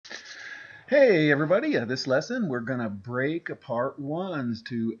Hey everybody, this lesson we're going to break apart ones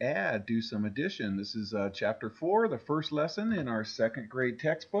to do some addition. This is chapter 4, the first lesson in our second grade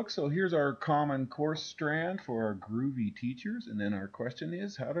textbook. So here's our common course strand for our groovy teachers. And then our question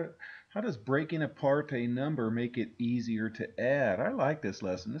is, how does breaking apart a number make it easier to add? I like this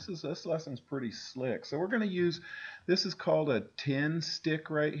lesson. This lesson's pretty slick. So we're going to use, this is called a 10 stick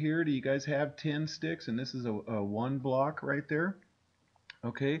right here. Do you guys have 10 sticks? And this is a 1 block right there.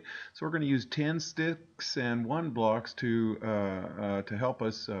 Okay, so we're going to use 10 sticks and 1 blocks to help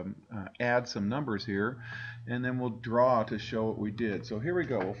us add some numbers here, and then we'll draw to show what we did. So here we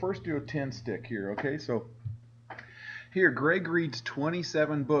go. We'll first do a 10 stick here. Okay, so here Greg reads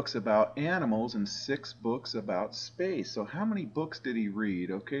 27 books about animals and 6 books about space. So how many books did he read?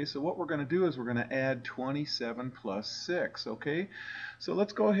 Okay, so what we're going to do is we're going to add 27 plus 6. Okay, so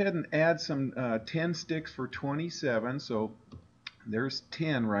let's go ahead and add some 10 sticks for 27. So there's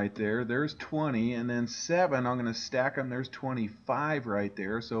 10 right there. There's 20, and then 7, I'm going to stack them. There's 25 right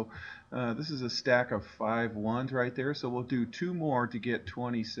there. So this is a stack of 5 ones right there. So we'll do 2 more to get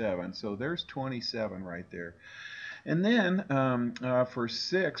 27. So there's 27 right there. And then for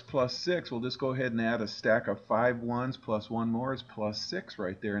 6 plus 6, we'll just go ahead and add a stack of 5 ones plus 1 more is plus 6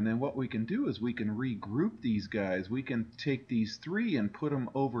 right there. And then what we can do is we can regroup these guys. We can take these 3 and put them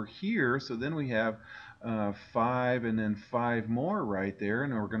over here. So then we have 5 and then 5 more right there.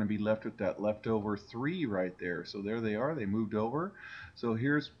 And we're going to be left with that leftover 3 right there. So there they are. They moved over. So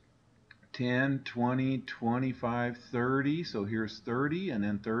here's 10, 20, 25, 30. So here's 30, and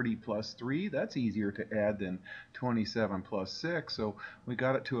then 30 plus 3. That's easier to add than 27 plus 6. So we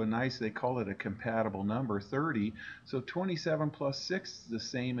got it to a nice, they call it a compatible number, 30. So 27 plus 6 is the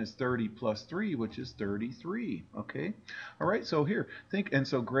same as 30 plus 3, which is 33. Okay? All right, so here, and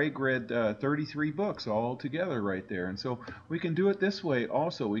so Greg read 33 books all together right there. And so we can do it this way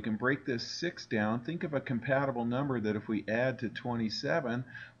also. We can break this 6 down. Think of a compatible number that if we add to 27,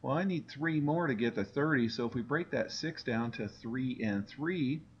 well, I need 3 more to get to 30, so if we break that 6 down to 3 and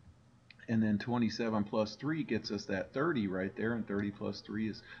 3, and then 27 plus 3 gets us that 30 right there, and 30 plus 3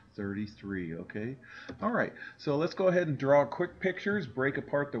 is 33, okay? All right, so let's go ahead and draw quick pictures, break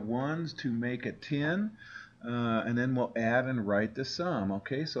apart the ones to make a 10. And then we'll add and write the sum.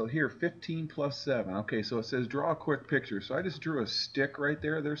 Okay, so here 15 plus 7. Okay, so it says draw a quick picture. So I just drew a stick right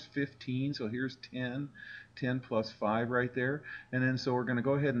there. There's 15. So here's 10. 10 plus 5 right there. And then so we're going to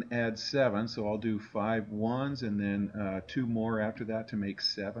go ahead and add 7. So I'll do 5 ones and then 2 more after that to make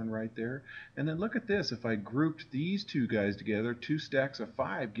 7 right there. And then look at this. If I grouped these two guys together, 2 stacks of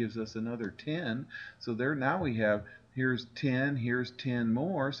 5 gives us another 10. So there now we have, here's 10, here's 10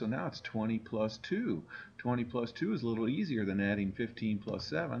 more, so now it's 20 plus 2. 20 plus 2 is a little easier than adding 15 plus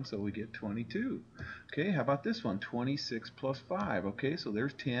 7, so we get 22. Okay, how about this one? 26 plus 5. Okay, so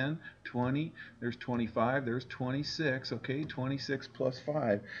there's 10, 20, there's 25, there's 26. Okay, 26 plus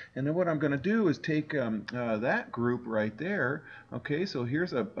 5. And then what I'm going to do is take that group right there. Okay, so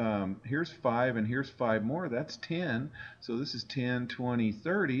here's 5 and here's 5 more. That's 10. So this is 10, 20,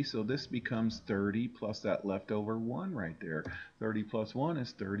 30. So this becomes 30 plus that leftover 1 right there. 30 plus 1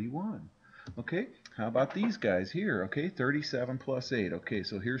 is 31. Okay, how about these guys here? Okay, 37 plus 8. Okay,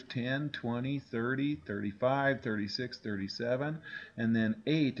 so here's 10, 20, 30, 35, 36, 37, and then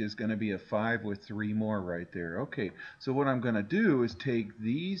 8 is going to be a 5 with 3 more right there. Okay, so what I'm going to do is take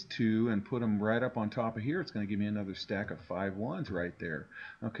these two and put them right up on top of here. It's going to give me another stack of 5 ones right there.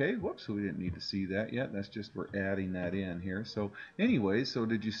 Okay, whoops, we didn't need to see that yet. That's just, we're adding that in here. So anyways, so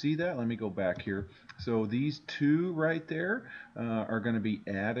did you see that? Let me go back here. So these two right there are going to be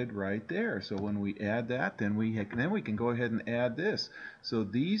added right there. So when we add that, then we can go ahead and add this. So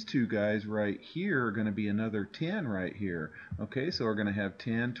these two guys right here are going to be another 10 right here. Okay, so we're going to have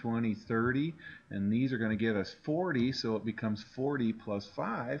 10, 20, 30, and these are going to get us 40, so it becomes 40 plus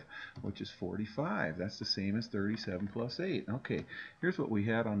 5, which is 45. That's the same as 37 plus 8. Okay, here's what we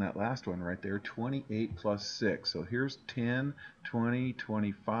had on that last one right there, 28 plus 6. So here's 10, 20,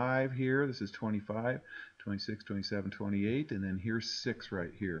 25 here. This is 25. 26, 27, 28, and then here's 6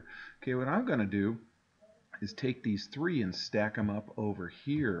 right here. Okay, what I'm going to do is take these 3 and stack them up over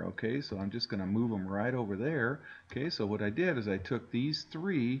here. Okay, so I'm just going to move them right over there. Okay, so what I did is I took these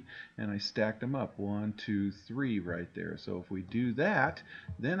 3 and I stacked them up 1, 2, 3 right there. So if we do that,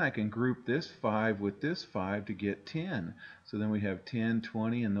 then I can group this 5 with this 5 to get 10. So then we have 10,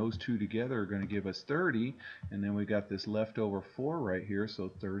 20, and those two together are going to give us 30, and then we got this leftover 4 right here,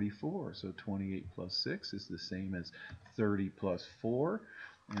 so 34. So 28 plus 6 is the same as 30 plus 4.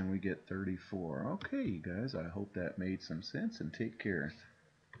 And we get 34. Okay, you guys, I hope that made some sense, and take care.